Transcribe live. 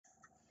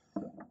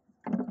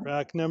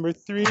Rock number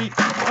 3.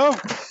 Oh!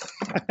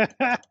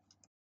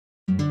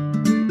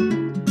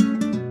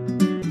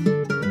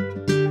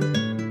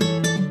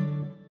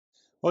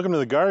 Welcome to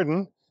the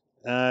garden.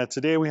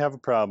 Today we have a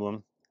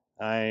problem.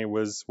 I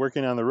was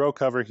working on the row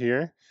cover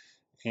here,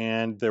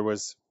 and there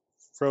was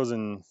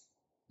frozen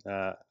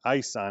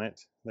ice on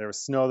it. There was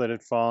snow that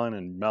had fallen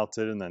and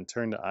melted and then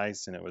turned to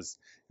ice, and it was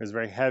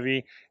very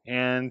heavy.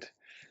 And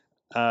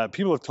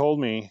people have told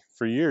me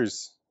for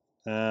years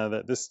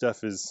that this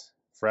stuff is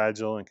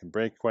fragile and can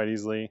break quite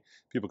easily.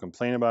 People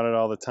complain about it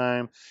all the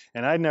time,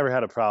 and I'd never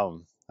had a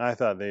problem. I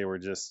thought they were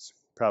just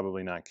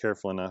probably not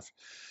careful enough.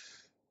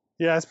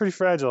 Yeah, it's pretty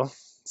fragile.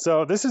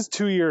 So this is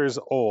 2 years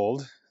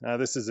old.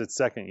 This is its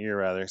second year,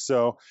 rather.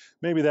 So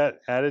maybe that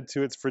added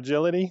to its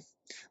fragility.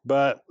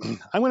 But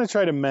I'm going to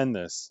try to mend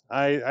this.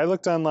 I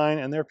looked online,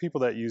 and there are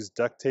people that use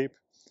duct tape,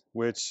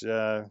 which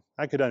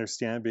I could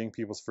understand being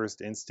people's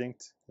first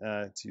instinct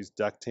to use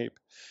duct tape.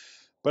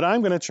 But I'm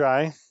going to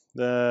try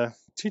the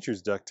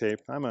teacher's duct tape.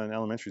 I'm an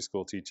elementary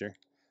school teacher.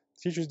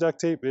 Teacher's duct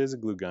tape is a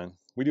glue gun.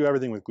 We do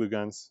everything with glue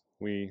guns.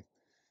 We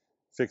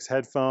fix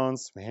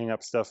headphones. We hang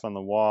up stuff on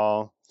the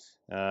wall.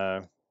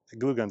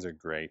 Glue guns are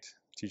great.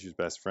 Teacher's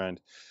best friend.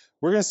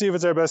 We're going to see if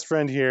it's our best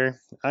friend here.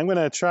 I'm going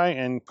to try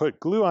and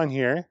put glue on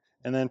here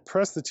and then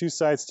press the two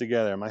sides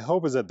together. My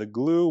hope is that the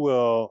glue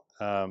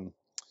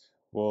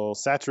will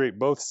saturate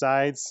both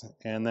sides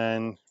and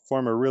then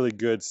form a really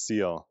good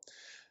seal.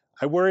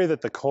 I worry that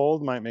the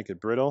cold might make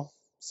it brittle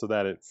so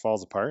that it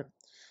falls apart,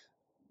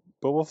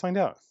 but we'll find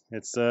out.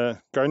 It's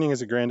gardening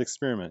is a grand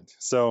experiment.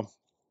 So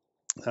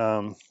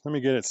let me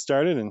get it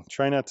started and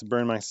try not to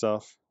burn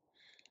myself,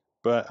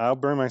 but I'll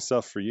burn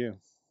myself for you.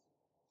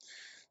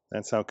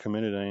 That's how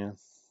committed I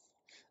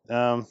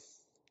am.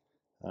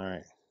 All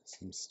right, so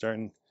I'm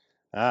starting.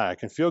 I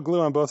can feel glue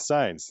on both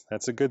sides.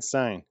 That's a good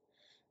sign.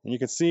 And you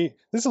can see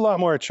this is a lot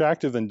more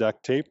attractive than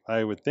duct tape,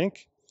 I would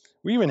think.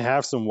 We even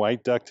have some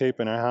white duct tape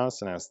in our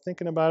house, and I was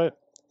thinking about it.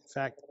 In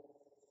fact,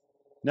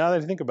 now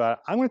that I think about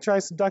it, I'm going to try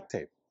some duct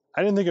tape.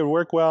 I didn't think it would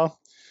work well,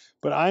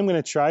 but I'm going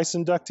to try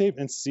some duct tape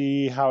and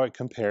see how it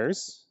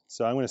compares.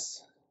 So I'm going to,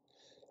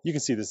 you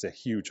can see this is a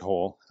huge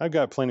hole. I've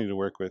got plenty to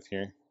work with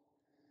here.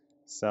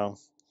 So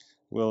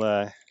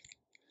we'll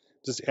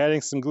just adding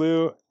some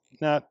glue,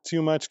 not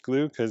too much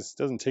glue because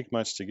it doesn't take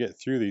much to get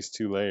through these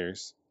two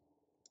layers.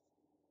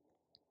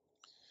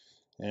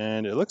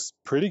 And it looks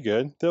pretty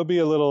good. There'll be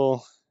a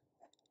little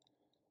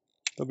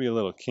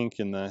kink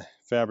in the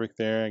fabric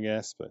there, I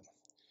guess, but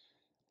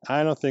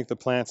I don't think the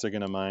plants are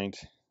going to mind.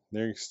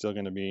 They're still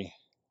going to be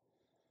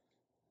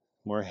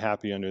more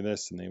happy under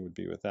this than they would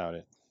be without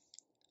it.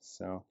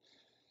 So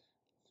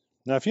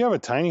now if you have a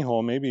tiny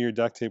hole, maybe your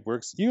duct tape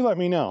works. You let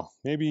me know.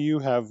 Maybe you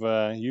have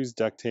used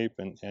duct tape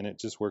and it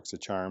just works a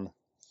charm.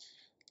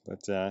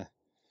 But I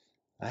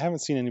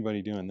haven't seen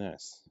anybody doing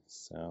this.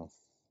 So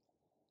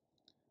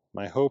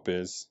my hope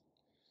is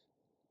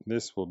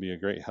this will be a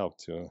great help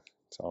to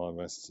all of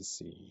us to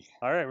see.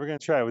 All right, we're going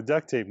to try it with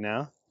duct tape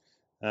now.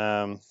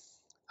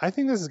 I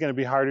think this is going to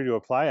be harder to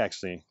apply,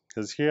 actually,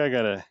 because here I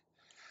got to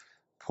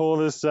pull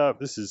this up.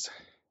 This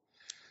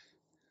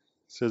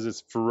says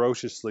it's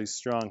ferociously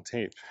strong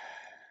tape.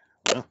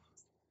 Well,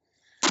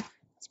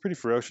 it's pretty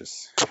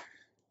ferocious.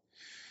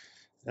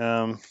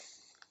 I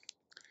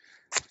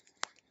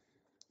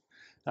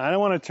don't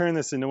want to turn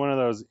this into one of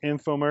those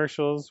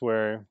infomercials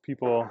where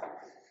people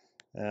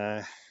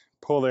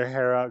pull their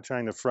hair out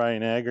trying to fry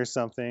an egg or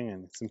something,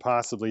 and it's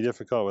impossibly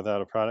difficult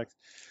without a product.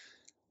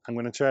 I'm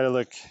going to try to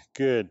look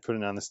good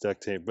putting on this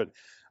duct tape, but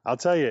I'll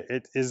tell you,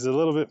 it is a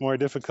little bit more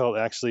difficult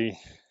actually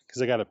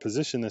because I got to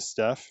position this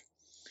stuff,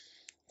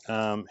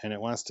 and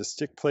it wants to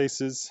stick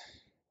places.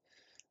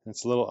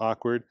 It's a little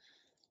awkward.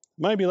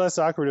 Might be less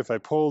awkward if I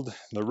pulled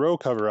the row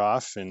cover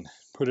off and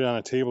put it on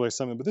a table or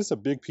something, but this is a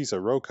big piece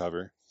of row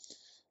cover.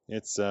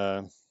 It's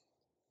about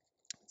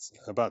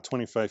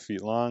 25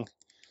 feet long,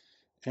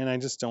 and I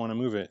just don't want to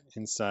move it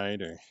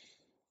inside or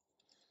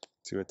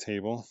to a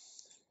table.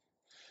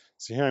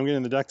 So here I'm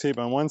getting the duct tape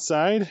on one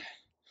side, and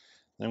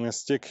I'm going to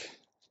stick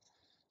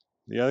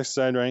the other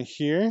side right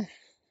here.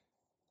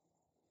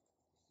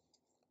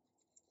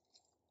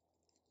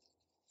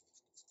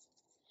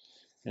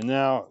 And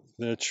now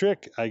the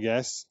trick, I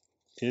guess,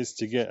 is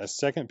to get a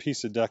second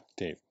piece of duct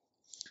tape.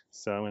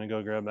 So I'm going to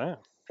go grab that.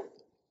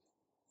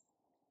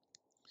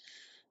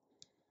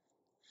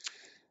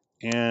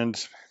 And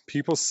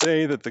people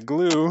say that the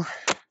glue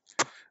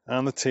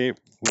on the tape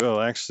will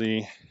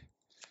actually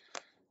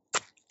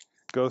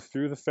go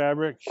through the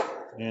fabric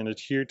and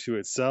adhere to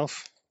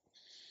itself,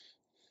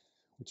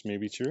 which may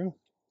be true.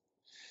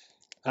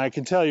 I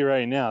can tell you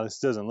right now, this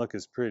doesn't look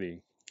as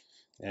pretty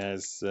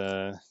as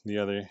the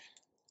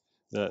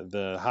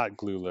hot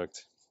glue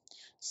looked.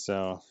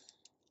 So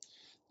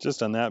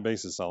just on that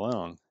basis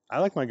alone, I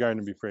like my garden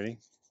to be pretty.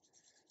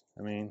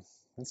 I mean,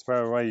 that's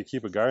probably why you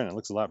keep a garden. It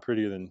looks a lot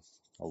prettier than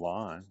a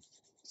lawn.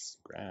 It's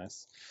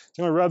grass.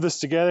 So I'm going to rub this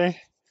together,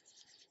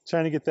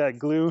 trying to get that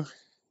glue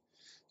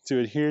to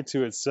adhere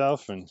to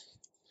itself and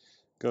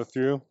go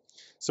through.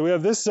 So we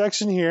have this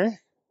section here,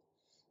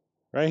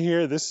 Right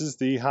here, this is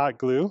the hot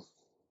glue,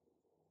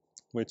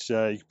 which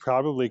you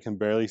probably can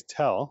barely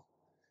tell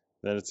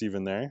that it's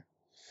even there.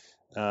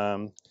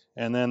 And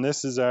then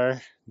this is our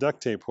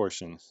duct tape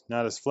portion.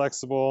 Not as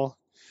flexible,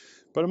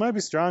 but it might be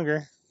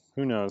stronger.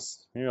 Who knows?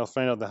 Maybe I'll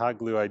find out the hot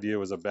glue idea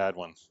was a bad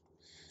one.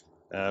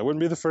 It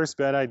wouldn't be the first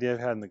bad idea I've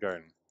had in the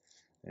garden,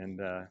 and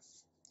but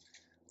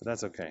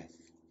that's okay.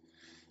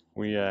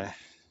 We again,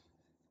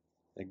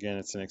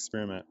 it's an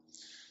experiment.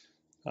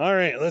 All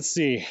right, let's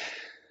see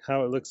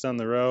how it looks on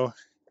the row.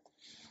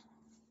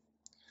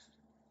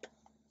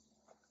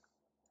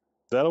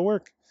 That'll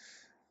work,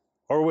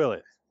 or will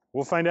it?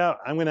 We'll find out.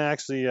 I'm going to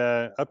actually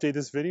update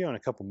this video in a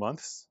couple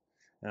months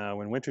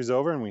when winter's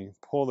over and we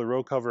pull the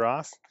row cover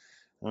off.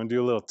 I'm going to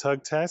do a little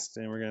tug test,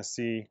 and we're going to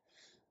see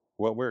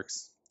what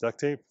works, duct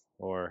tape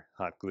or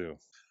hot glue.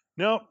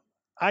 Nope,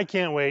 I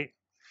can't wait.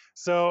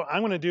 So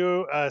I'm going to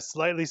do a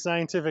slightly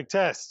scientific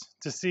test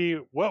to see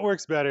what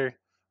works better,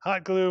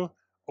 hot glue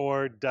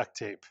or duct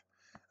tape.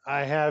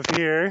 I have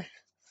here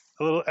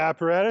a little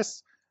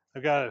apparatus.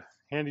 I've got a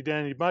handy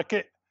dandy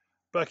bucket,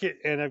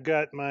 and I've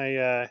got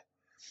my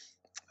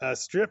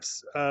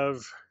strips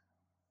of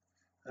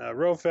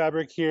row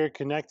fabric here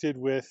connected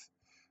with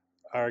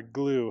our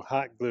glue,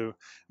 hot glue.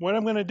 What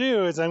I'm going to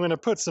do is I'm going to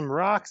put some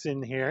rocks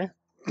in here.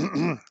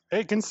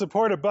 It can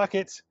support a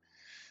bucket,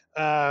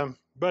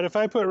 but if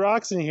I put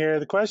rocks in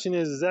here, the question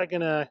is that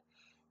going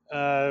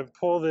to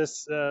pull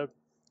this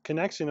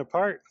connection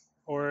apart,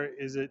 or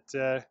is it,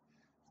 I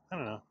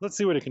don't know. Let's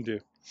see what it can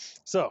do.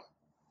 So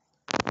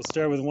we'll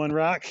start with one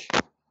rock.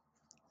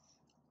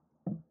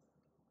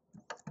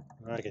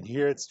 I can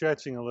hear it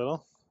stretching a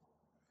little.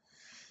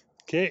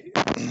 Okay.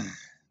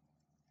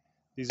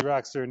 These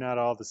rocks are not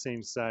all the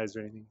same size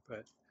or anything,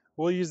 but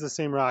we'll use the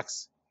same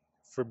rocks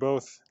for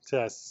both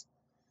tests.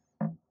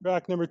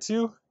 Rock number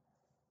 2.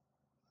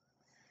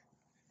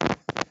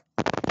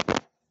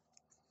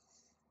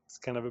 It's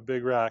kind of a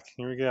big rock.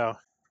 Here we go.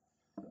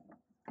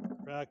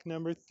 Rock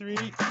number 3.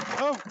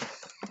 Oh!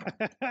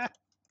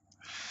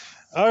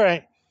 All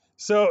right.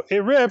 So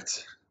it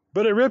ripped,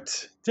 but it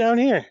ripped down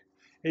here.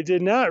 It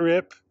did not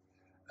rip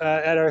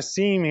at our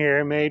seam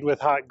here made with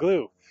hot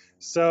glue.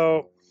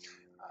 So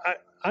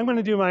I'm going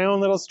to do my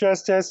own little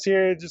stress test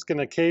here. Just going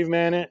to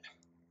caveman it.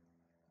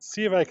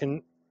 See if I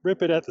can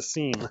rip it at the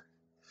seam.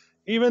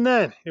 Even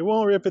then, it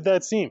won't rip at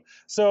that seam.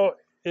 So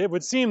it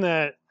would seem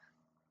that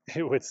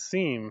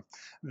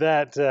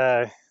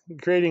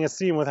creating a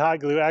seam with hot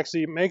glue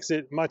actually makes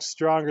it much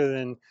stronger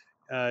than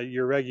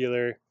your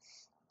regular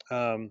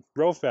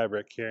row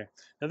fabric here.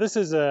 Now this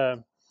is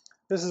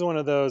one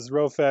of those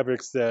row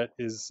fabrics that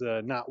is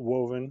not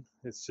woven.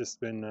 It's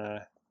just been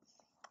I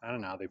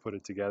don't know how they put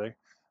it together,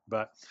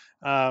 but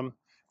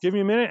give me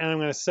a minute and I'm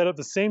going to set up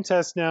the same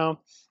test now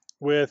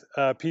with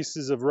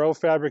pieces of row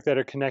fabric that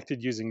are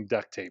connected using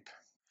duct tape.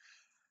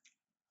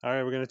 All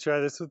right, we're going to try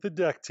this with the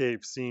duct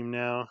tape seam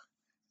now.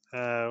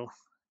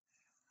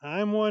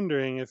 I'm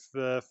wondering if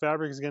the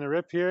fabric is going to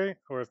rip here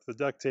or if the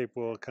duct tape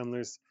will come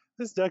loose.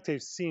 This duct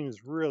tape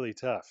seems really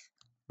tough,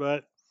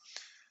 but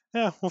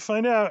yeah, we'll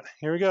find out.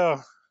 Here we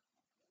go.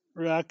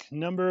 Rock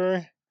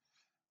number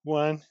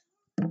 1,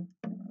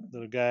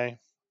 little guy.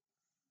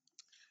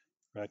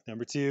 Rock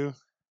number 2.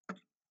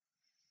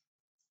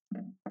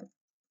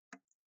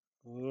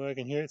 Oh, I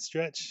can hear it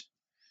stretch.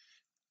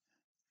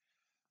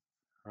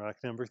 Rock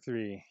number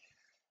 3.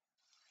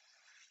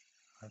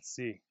 Let's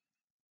see.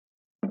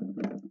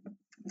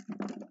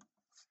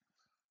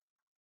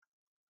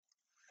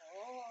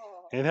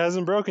 It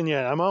hasn't broken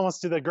yet. I'm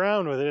almost to the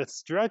ground with it. It's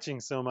stretching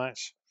so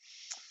much.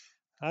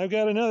 I've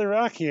got another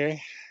rock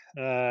here.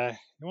 It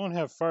won't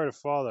have far to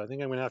fall though. I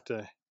think I'm gonna have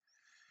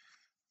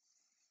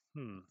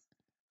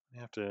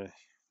to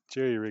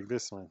jerry rig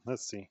this one.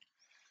 Let's see.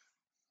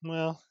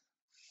 Well,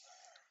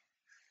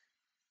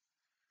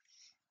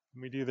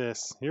 let me do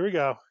this. Here we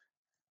go.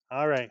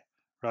 All right,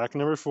 rock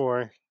number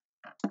 4.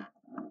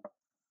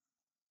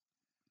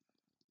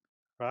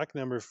 Rock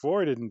number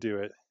 4 didn't do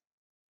it.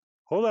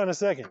 Hold on a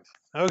second.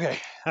 Okay,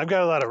 I've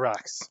got a lot of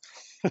rocks,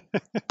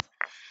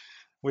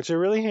 which are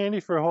really handy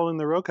for holding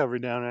the row cover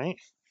down, right?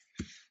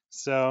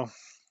 So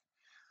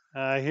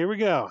here we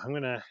go. I'm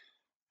gonna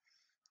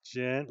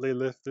gently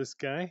lift this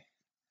guy.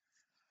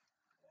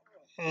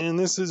 And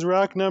this is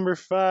rock number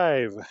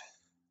 5.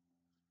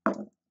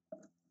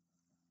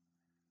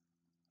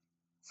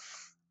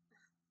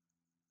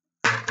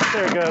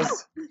 There it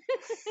goes.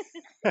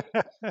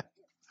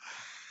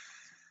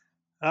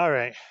 All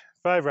right,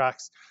 5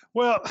 rocks.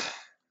 Well,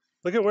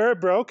 look at where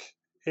it broke.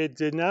 It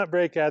did not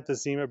break at the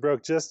seam. It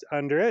broke just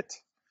under it.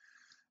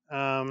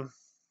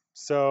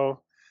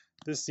 So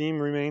the seam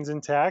remains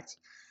intact.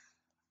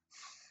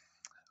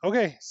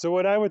 Okay, so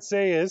what I would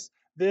say is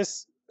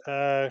this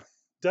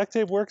duct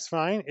tape works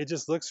fine. It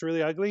just looks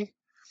really ugly,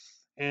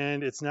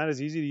 and it's not as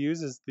easy to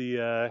use as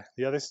the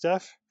other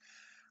stuff.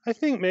 I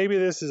think maybe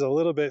this is a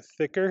little bit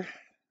thicker.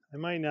 I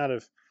might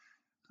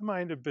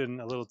have been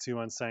a little too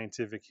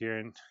unscientific here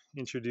and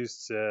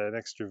introduced an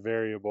extra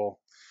variable.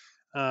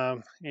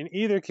 In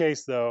either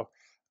case, though,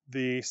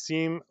 the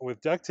seam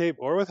with duct tape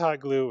or with hot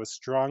glue was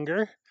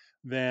stronger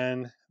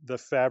than the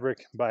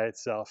fabric by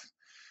itself.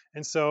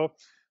 And so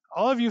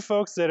all of you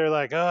folks that are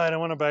like, oh, I don't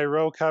want to buy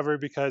row cover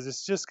because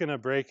it's just going to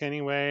break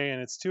anyway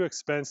and it's too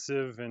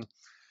expensive, and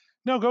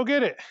no, go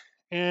get it.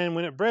 And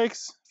when it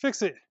breaks,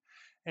 fix it.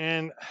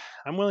 And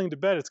I'm willing to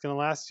bet it's going to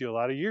last you a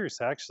lot of years,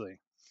 actually.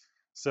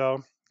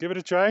 So give it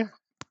a try.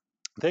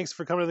 Thanks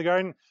for coming to the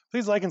garden.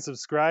 Please like and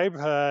subscribe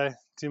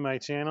to my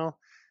channel.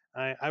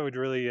 I would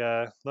really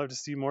love to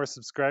see more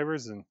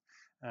subscribers and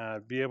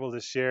be able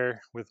to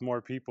share with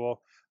more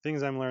people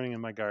things I'm learning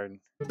in my garden.